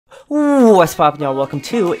What's poppin', y'all? Welcome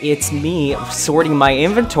to It's Me sorting my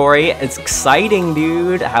inventory. It's exciting,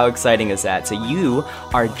 dude. How exciting is that? So you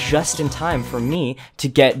are just in time for me to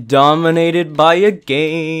get dominated by a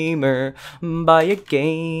gamer.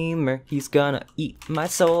 He's gonna eat my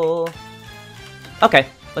soul. Okay,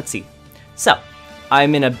 let's see. So,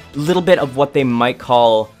 I'm in a little bit of what they might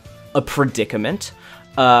call a predicament.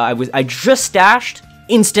 I just stashed.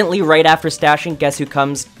 Instantly, right after stashing, guess who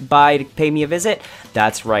comes by to pay me a visit?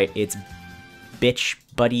 That's right, it's Bitch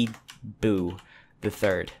Buddy Boo the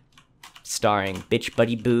Third, starring Bitch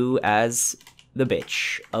Buddy Boo as the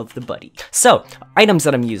bitch of the buddy. So, items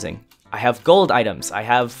that I'm using. I have gold items. I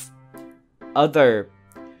have other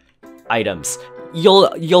items.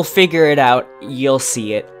 You'll figure it out. You'll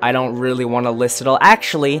see it. I don't really want to list it all.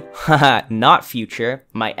 Actually, haha, not future.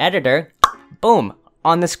 My editor, boom.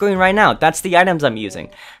 On the screen right now, that's the items I'm using.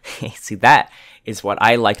 See, that is what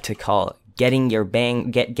I like to call getting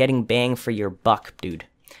bang for your buck, dude.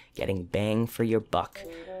 Getting bang for your buck.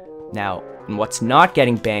 Now, what's not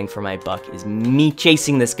getting bang for my buck is me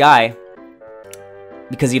chasing this guy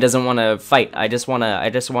because he doesn't want to fight. I just want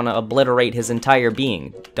to obliterate his entire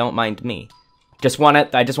being. Don't mind me. I just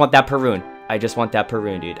want that Perun. I just want that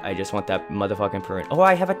Perun, dude. I just want that motherfucking Perun. Oh,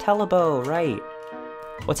 I have a telebow, right?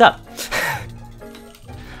 What's up?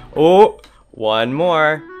 Oh, one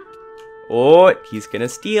more. Oh, he's gonna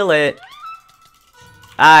steal it.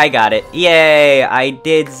 I got it. Yay, I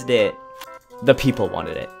did it. The people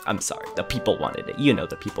wanted it. I'm sorry, the people wanted it. You know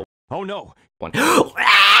the people. Oh no.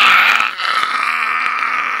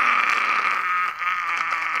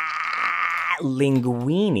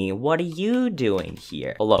 Linguini, what are you doing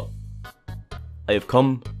here? Hello. I have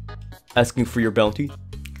come asking for your bounty.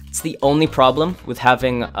 It's the only problem with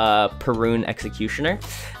having a Perun executioner.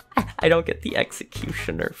 I don't get the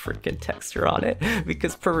executioner freaking texture on it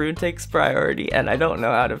because Perun takes priority and I don't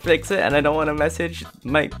know how to fix it, and I don't want to message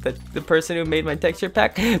the person who made my texture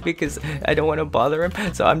pack because I don't want to bother him.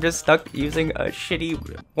 So I'm just stuck using a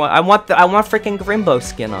shitty one. I want freaking Grimbo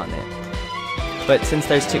skin on it. But since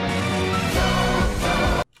there's two,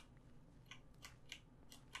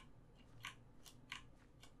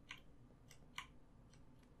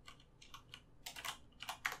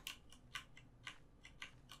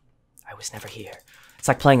 I was never here. It's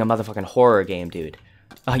like playing a motherfucking horror game, dude.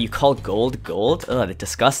 Oh, you call gold gold? Ugh, that's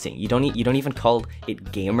disgusting. You don't even call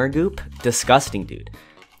it gamer goop? Disgusting, dude.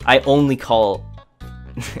 I only call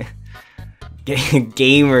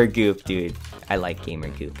gamer goop, dude. I like gamer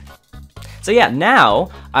goop. So yeah,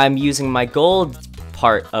 now I'm using my gold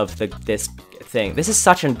part of this thing. This is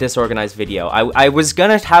such a disorganized video. I was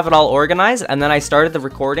gonna have it all organized, and then I started the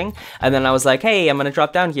recording, and then I was like, hey, I'm gonna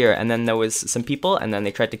drop down here, and then there was some people, and then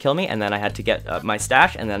they tried to kill me, and then I had to get my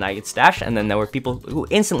stash, and then I get stashed, and then there were people who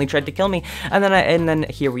instantly tried to kill me, and then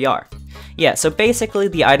here we are. Yeah, so basically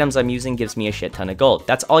the items I'm using gives me a shit ton of gold.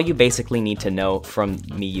 That's all you basically need to know from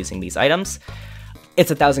me using these items. It's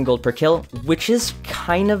 1,000 gold per kill, which is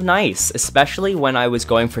kind of nice, especially when I was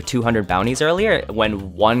going for 200 bounties earlier,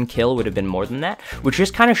 when one kill would have been more than that, which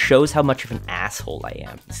just kind of shows how much of an asshole I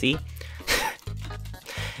am, see?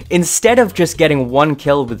 Instead of just getting one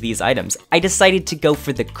kill with these items, I decided to go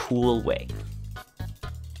for the cool way.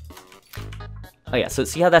 Oh yeah, so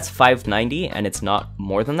see how that's 590 and it's not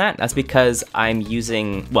more than that? That's because I'm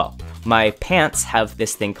using, well, my pants have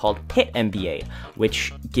this thing called Pit MBA,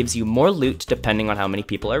 which gives you more loot depending on how many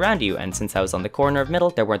people are around you. And since I was on the corner of middle,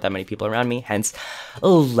 there weren't that many people around me, hence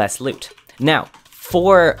less loot. Now,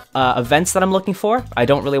 for events that I'm looking for, I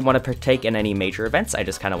don't really want to partake in any major events. I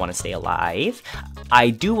just kind of want to stay alive. I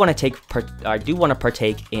do want to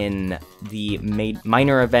partake in the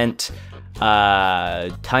minor event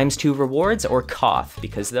 ×2 rewards or Koth,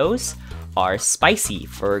 because those are spicy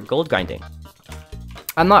for gold grinding.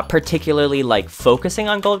 I'm not particularly like focusing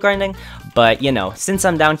on gold grinding, but you know, since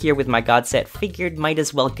I'm down here with my god set, figured might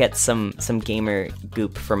as well get some gamer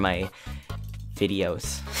goop for my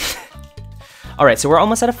videos. Alright, so we're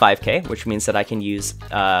almost at a 5k, which means that I can use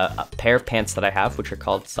a pair of pants that I have, which are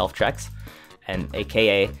called self-checks, and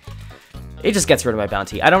aka it just gets rid of my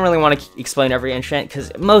bounty. I don't really want to explain every enchant,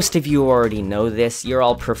 because most of you already know this. You're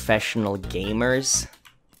all professional gamers.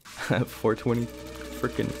 420,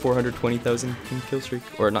 freaking 420,000 kill streak.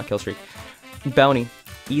 Or not kill streak. Bounty.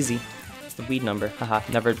 Easy. It's the weed number. Haha.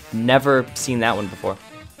 Never seen that one before.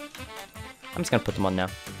 I'm just gonna put them on now.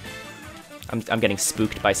 I'm getting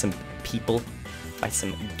spooked by some people. By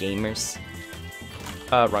some gamers.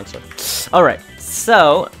 Wrong sword. Alright,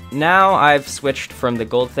 so now I've switched from the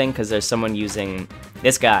gold thing because there's someone using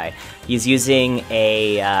This guy. He's using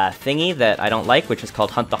a thingy that I don't like, which is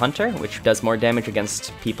called Hunt the Hunter, which does more damage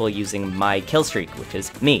against people using my kill streak, which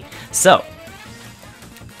is me. So,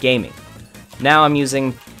 gaming. Now I'm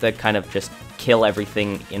using the kind of just kill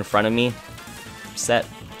everything in front of me set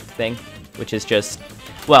thing, which is just,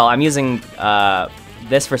 well, I'm using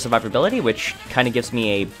this for survivability, which kind of gives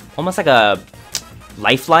me almost like a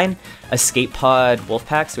lifeline. Escape pod wolf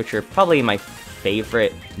packs, which are probably my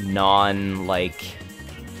favorite non-like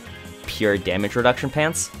pure damage reduction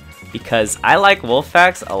pants, because I like wolf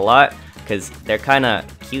packs a lot because they're kind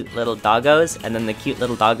of cute little doggos, and then the cute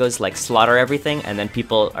little doggos like slaughter everything, and then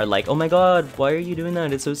people are like, oh my god, why are you doing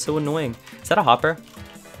that? It's so annoying. Is that a hopper?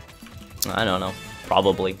 I don't know.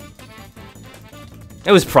 Probably.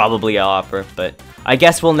 It was probably a hopper, but I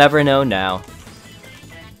guess we'll never know now.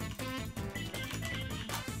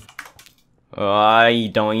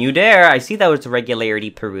 Don't you dare! I see that was a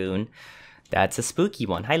regularity Peroon. That's a spooky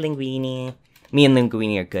one. Hi, Linguini. Me and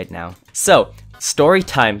Linguini are good now. So, story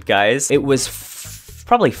time, guys. It was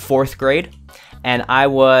probably 4th grade, and I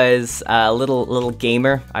was a little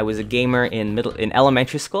gamer. I was a gamer in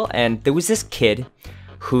elementary school, and there was this kid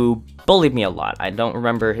who bullied me a lot. I don't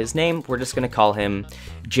remember his name. We're just gonna call him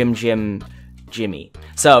Jimmy.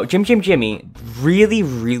 So Jimmy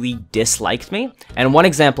really disliked me, and one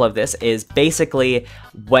example of this is basically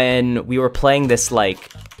when we were playing this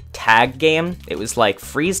like tag game. It was like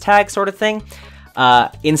freeze tag sort of thing.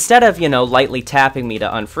 Instead of, you know, lightly tapping me to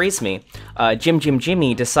unfreeze me,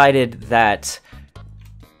 Jimmy decided that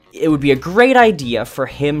it would be a great idea for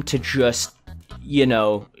him to just, you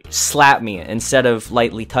know, slap me instead of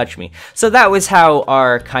lightly touch me. So that was how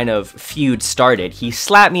our kind of feud started. He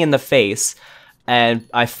slapped me in the face, and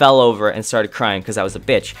I fell over and started crying because I was a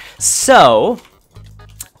bitch. So,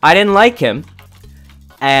 I didn't like him,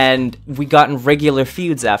 and we got in regular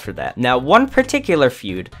feuds after that. Now, one particular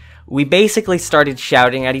feud, we basically started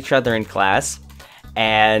shouting at each other in class,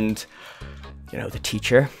 and, you know, the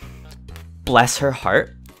teacher, bless her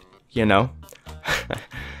heart, you know,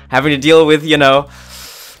 having to deal with, you know,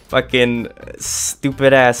 fucking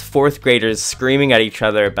stupid-ass 4th graders screaming at each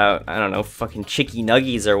other about, I don't know, fucking chicky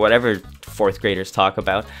nuggies or whatever 4th graders talk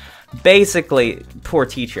about. Basically, poor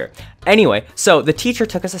teacher. Anyway, so the teacher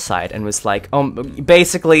took us aside and was like,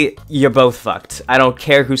 basically, you're both fucked. I don't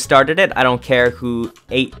care who started it. I don't care who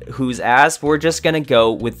ate whose ass. We're just gonna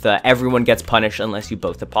go with the everyone gets punished unless you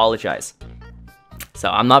both apologize. So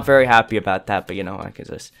I'm not very happy about that, but you know, I could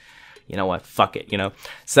just, you know what, fuck it, you know?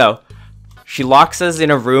 So, she locks us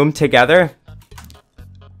in a room together.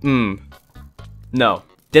 No,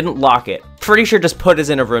 didn't lock it. Pretty sure just put us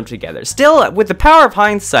in a room together. Still, with the power of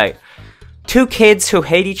hindsight, 2 kids who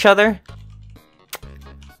hate each other,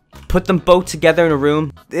 put them both together in a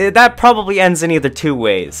room, that probably ends in either 2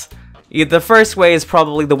 ways. The first way is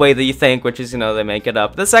probably the way that you think, which is, you know, they make it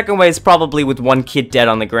up. The second way is probably with one kid dead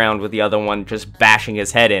on the ground with the other one just bashing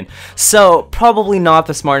his head in. So, probably not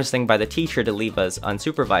the smartest thing by the teacher to leave us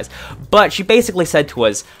unsupervised. But she basically said to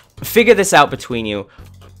us, figure this out between you,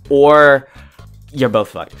 or you're both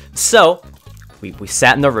fucked. So, we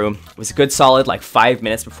sat in the room. It was a good solid, like, 5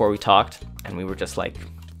 minutes before we talked. And we were just like,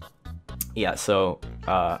 yeah, so,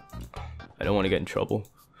 I don't want to get in trouble.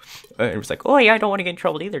 And it was like, oh yeah, I don't want to get in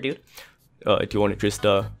trouble either, dude. Do you want to just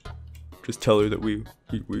tell her that we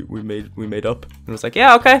made up? And it was like,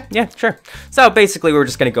 yeah, okay, yeah, sure. So basically, we were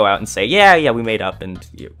just gonna go out and say, yeah, we made up and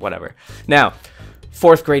whatever. Now,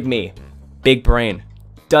 4th grade me, big brain,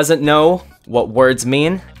 doesn't know what words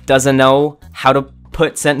mean, doesn't know how to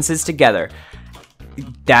put sentences together.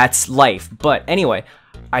 That's life. But anyway,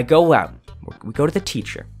 I go out. We go to the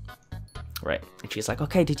teacher, right? And she's like,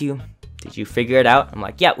 okay, did you figure it out? I'm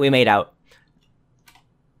like, yeah, we made out.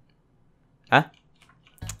 Huh?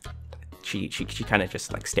 She kind of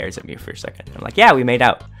just like stares at me for a second. I'm like, yeah, we made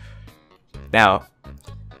out. Now,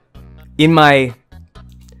 in my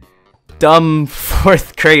dumb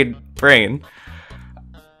 4th grade brain,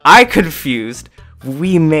 I confused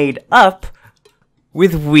we made up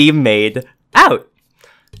with we made out.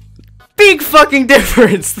 Big fucking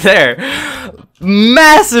difference there.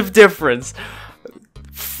 Massive difference.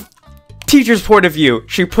 Teacher's point of view,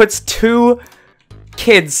 she puts 2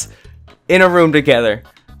 kids in a room together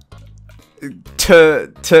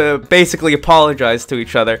to basically apologize to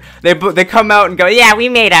each other. They come out and go, yeah, we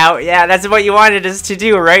made out. Yeah, that's what you wanted us to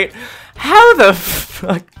do, right? How the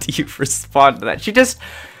fuck do you respond to that? She just,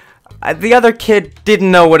 the other kid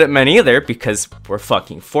didn't know what it meant either because we're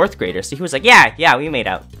fucking 4th graders. So he was like, yeah, we made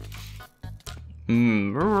out.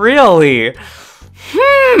 Really?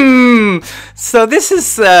 So this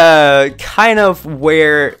is kind of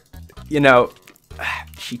where, you know,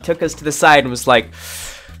 She took us to the side and was like,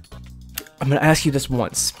 I'm gonna ask you this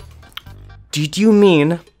once. Did you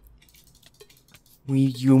mean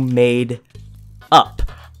you made up?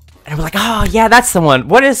 And we're like, oh yeah, that's the one.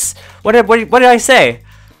 What did I say?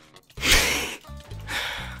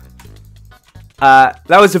 That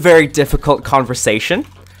was a very difficult conversation,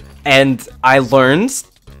 and I learned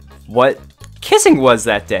what kissing was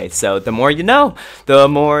that day. So the more you know, the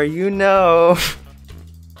more you know.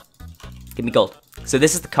 Give me gold. So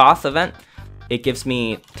this is the Koth event. It gives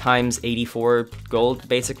me times 84 gold,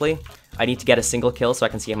 basically. I need to get a single kill so I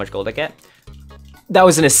can see how much gold I get. That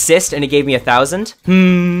was an assist, and it gave me 1,000.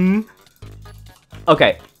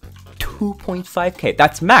 Okay, 2.5k.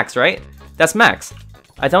 That's max, right? That's max.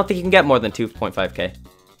 I don't think you can get more than 2.5k.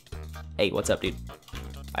 Hey, what's up, dude?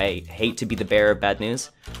 I hate to be the bearer of bad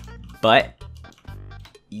news, but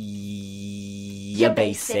you're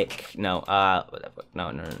basic. No,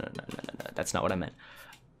 no. That's not what I meant.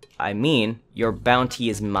 I mean, your bounty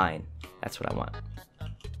is mine. That's what I want.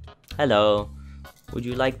 Hello. Would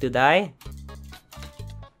you like to die?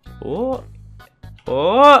 Oh.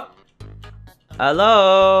 Oh.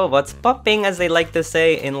 Hello. What's popping, as they like to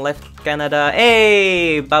say in left Canada?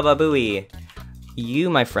 Hey, Baba Booey. You,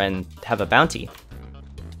 my friend, have a bounty.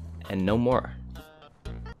 And no more.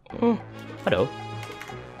 Hello.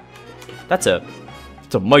 That's a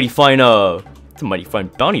mighty fine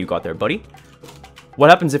bounty you got there, buddy. What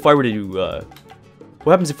happens if I were to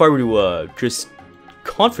just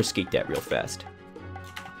confiscate that real fast?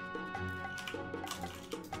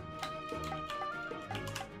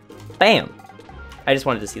 Bam! I just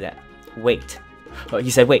wanted to see that. Wait. Oh, he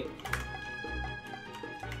said wait.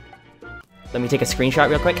 Let me take a screenshot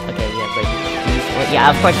real quick. Okay, yeah, great. Yeah,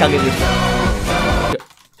 of course I'll give you.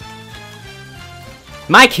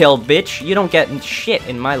 My kill, bitch! You don't get shit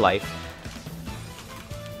in my life.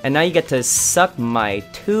 And now you get to suck my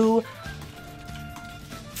 2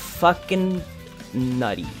 fucking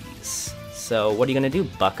nutties. So what are you gonna do,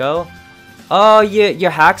 bucko? Oh, your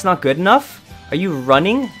hack's not good enough? Are you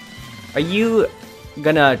running? Are you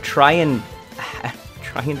gonna try and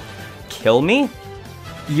kill me?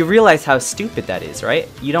 You realize how stupid that is, right?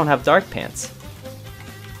 You don't have dark pants.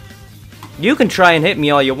 You can try and hit me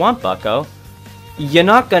all you want, bucko. You're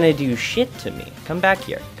not gonna do shit to me. Come back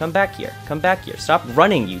here. Come back here. Come back here. Stop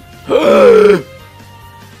running, you.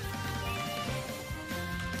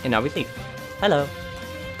 And now we leave. Hello.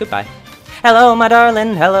 Goodbye. Hello, my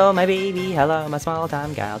darling. Hello, my baby. Hello, my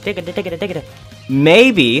small-time gal. Ticket.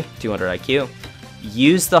 Maybe 200 IQ.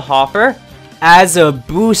 Use the hopper as a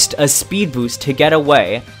boost, a speed boost, to get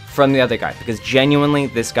away from the other guy. Because genuinely,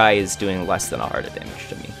 this guy is doing less than a heart of damage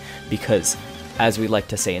to me. Because, as we like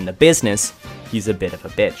to say in the business, he's a bit of a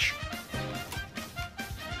bitch.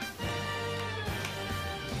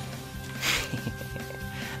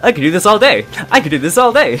 I could do this all day. I could do this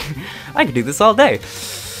all day. I could do this all day.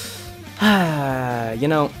 You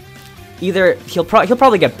know, either he'll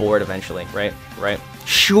probably get bored eventually, right? Right?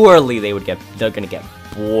 Surely they're gonna get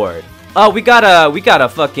bored. Oh, we got a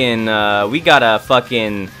fucking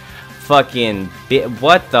bit.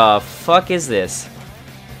 What the fuck is this?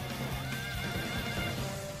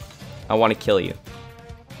 I want to kill you.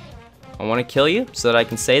 I want to kill you so that I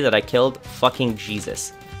can say that I killed fucking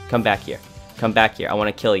Jesus. Come back here. Come back here. I want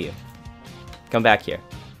to kill you. Come back here.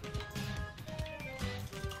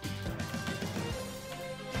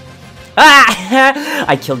 Ah!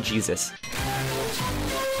 I killed Jesus.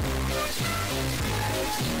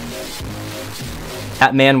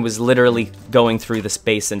 That man was literally going through the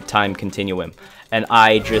space and time continuum, and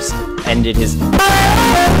I just ended his... Get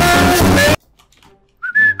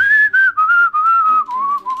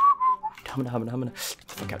the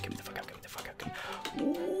fuck out, get me the fuck out, get me the fuck out, get me.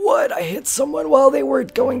 What? I hit someone while they were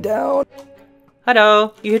going down.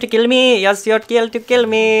 Hello, you here to kill me? Yes, you're here to kill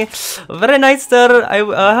me. Very nice, sir.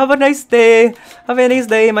 Have a nice day. Have a nice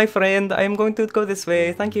day, my friend. I am going to go this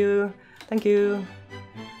way. Thank you. Thank you.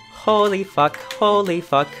 Holy fuck. Holy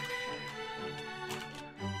fuck.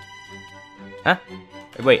 Huh?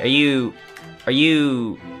 Wait, are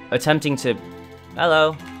you attempting to...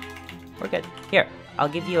 Hello. We're good. Here, I'll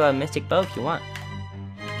give you a mystic bow if you want.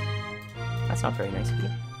 That's not very nice of you.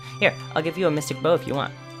 Here, I'll give you a mystic bow if you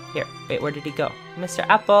want. Here, wait, where did he go? Mr.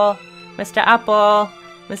 Apple! Mr. Apple!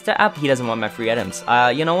 Mr. Apple! He doesn't want my free items.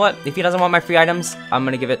 You know what? If he doesn't want my free items, I'm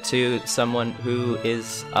gonna give it to someone who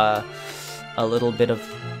is, a little bit of,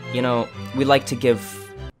 you know, we like to give...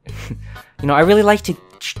 you know, I really like to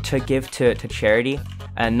give to charity,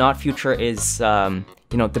 and Not Future is,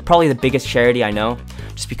 you know, probably the biggest charity I know,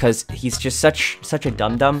 just because he's just such a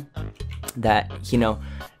dum-dum that, you know,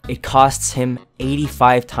 it costs him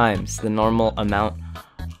 85 times the normal amount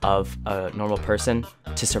of a normal person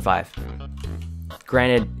to survive.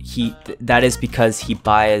 Granted, that is because he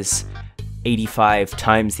buys 85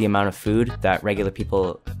 times the amount of food that regular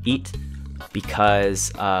people eat,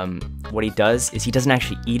 because what he does is he doesn't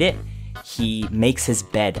actually eat it, he makes his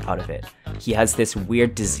bed out of it. He has this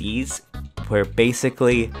weird disease where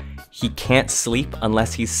basically he can't sleep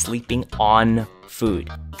unless he's sleeping on food.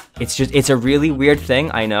 It's a really weird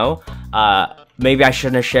thing, I know. Maybe I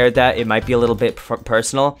shouldn't have shared that. It might be a little bit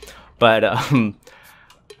personal, but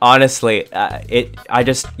honestly, I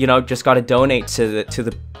just gotta donate to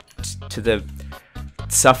the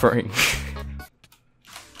suffering.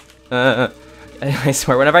 I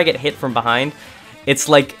swear, whenever I get hit from behind, it's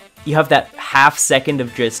like you have that half second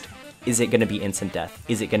of just, is it gonna be instant death?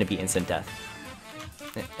 Is it gonna be instant death?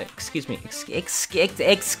 Excuse me,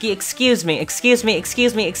 excuse me.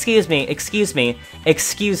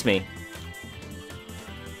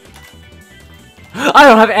 I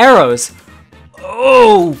don't have arrows!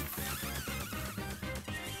 Oh!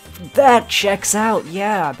 That checks out,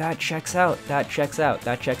 yeah, that checks out.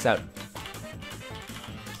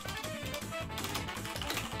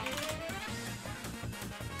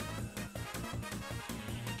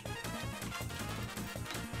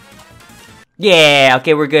 Yeah,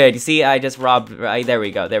 okay, we're good. You see, I just robbed, there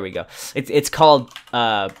we go. It's called,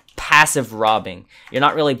 passive robbing. You're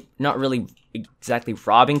not really exactly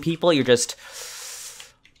robbing people, you're just,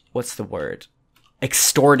 what's the word?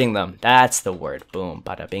 Extorting them. That's the word. Boom,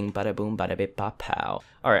 bada bing, bada boom, bada bip, ba pow.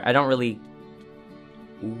 Alright, I don't really...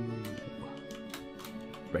 Ooh.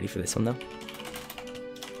 Ready for this one, though?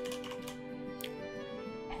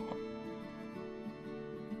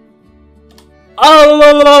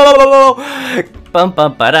 Oh! Bum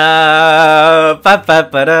bum ba-da, ba ba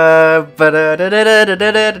ba-da, ba-da da da da da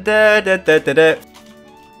da da da da.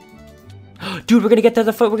 Dude, we're gonna get to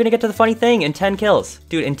the funny thing in 10 kills.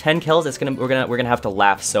 Dude, in 10 kills, we're gonna have to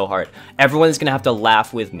laugh so hard. Everyone's gonna have to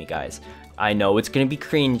laugh with me, guys. I know it's gonna be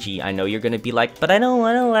cringy. I know you're gonna be like, but I don't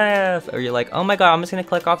wanna laugh. Or you're like, oh my god, I'm just gonna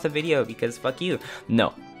click off the video because fuck you.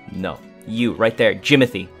 No, you right there,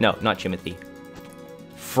 Jimothy. No, not Jimothy.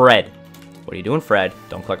 Fred. What are you doing, Fred?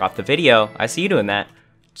 Don't click off the video. I see you doing that.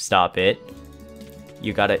 Stop it.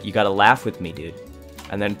 You gotta laugh with me, dude.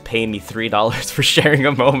 And then pay me $3 for sharing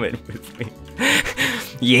a moment with me.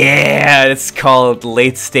 Yeah, it's called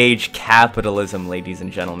late stage capitalism, ladies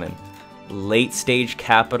and gentlemen. Late stage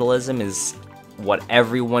capitalism is what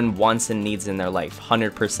everyone wants and needs in their life,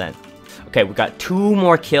 100%. Okay, we got 2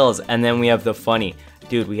 more kills, and then we have the funny.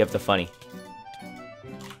 Dude, we have the funny.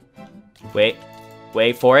 Wait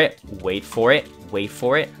for it.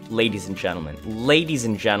 Ladies and gentlemen,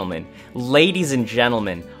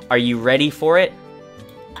 are you ready for it?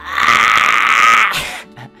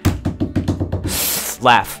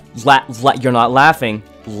 Laugh. You're not laughing.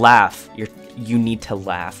 Laugh. You need to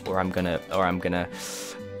laugh, or I'm gonna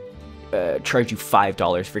charge you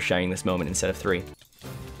 $5 for sharing this moment instead of 3.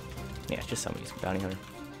 Yeah, it's just somebody's bounty hunter,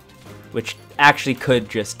 which actually could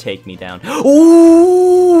just take me down.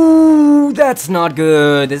 Ooh, that's not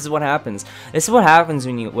good. This is what happens. This is what happens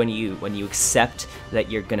when you accept that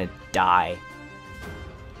you're gonna die.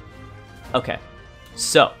 Okay,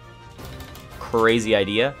 so crazy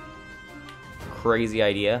idea.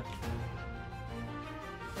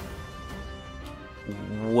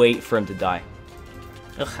 Wait for him to die.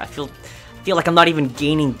 Ugh, I feel like I'm not even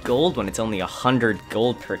gaining gold when it's only 100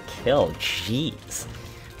 gold per kill. Jeez.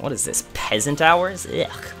 What is this, peasant hours?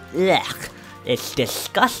 Ugh. It's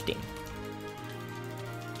disgusting.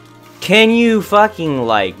 Can you fucking,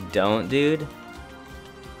 like, don't, dude?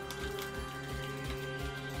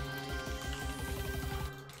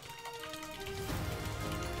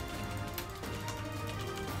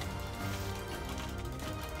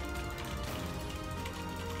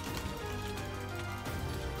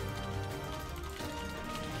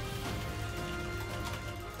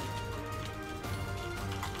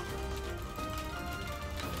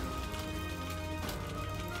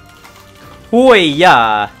 Oh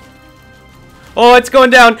yeah. Oh, it's going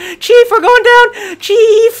down. Chief, we're going down.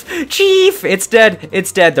 Chief. It's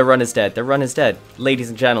dead. The run is dead. Ladies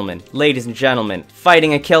and gentlemen,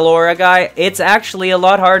 fighting a kill aura guy, it's actually a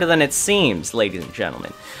lot harder than it seems, ladies and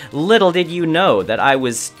gentlemen. Little did you know that I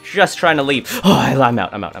was just trying to leave. Oh, I'm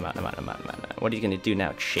out. What are you gonna do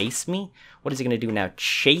now? Chase me? What is he gonna do now?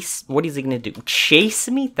 What is he gonna do? Chase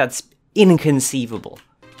me? That's inconceivable.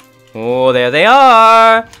 Oh, there they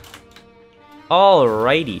are.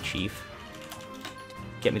 Alrighty, Chief.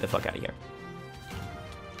 Get me the fuck out of here.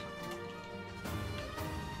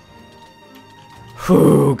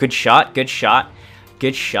 Whew, good shot, bro.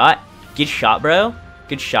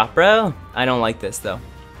 I don't like this, though.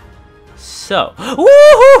 So,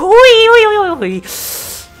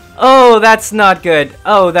 oh, that's not good.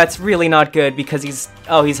 Oh, that's really not good because he's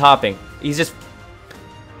hopping. He's just.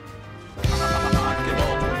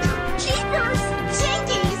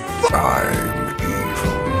 I'm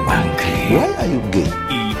evil monkey. Why are you gay?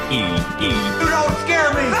 You don't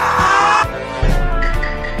scare me!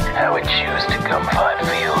 I would choose to come find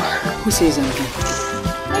feels. Who says I'm gay?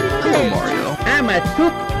 Hello, Mario. I'm a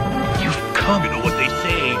took. You've come. You know what they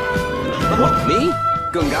say. What, me?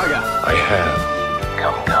 Gungaga. I have.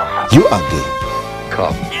 Come. You are gay.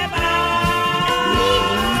 Come.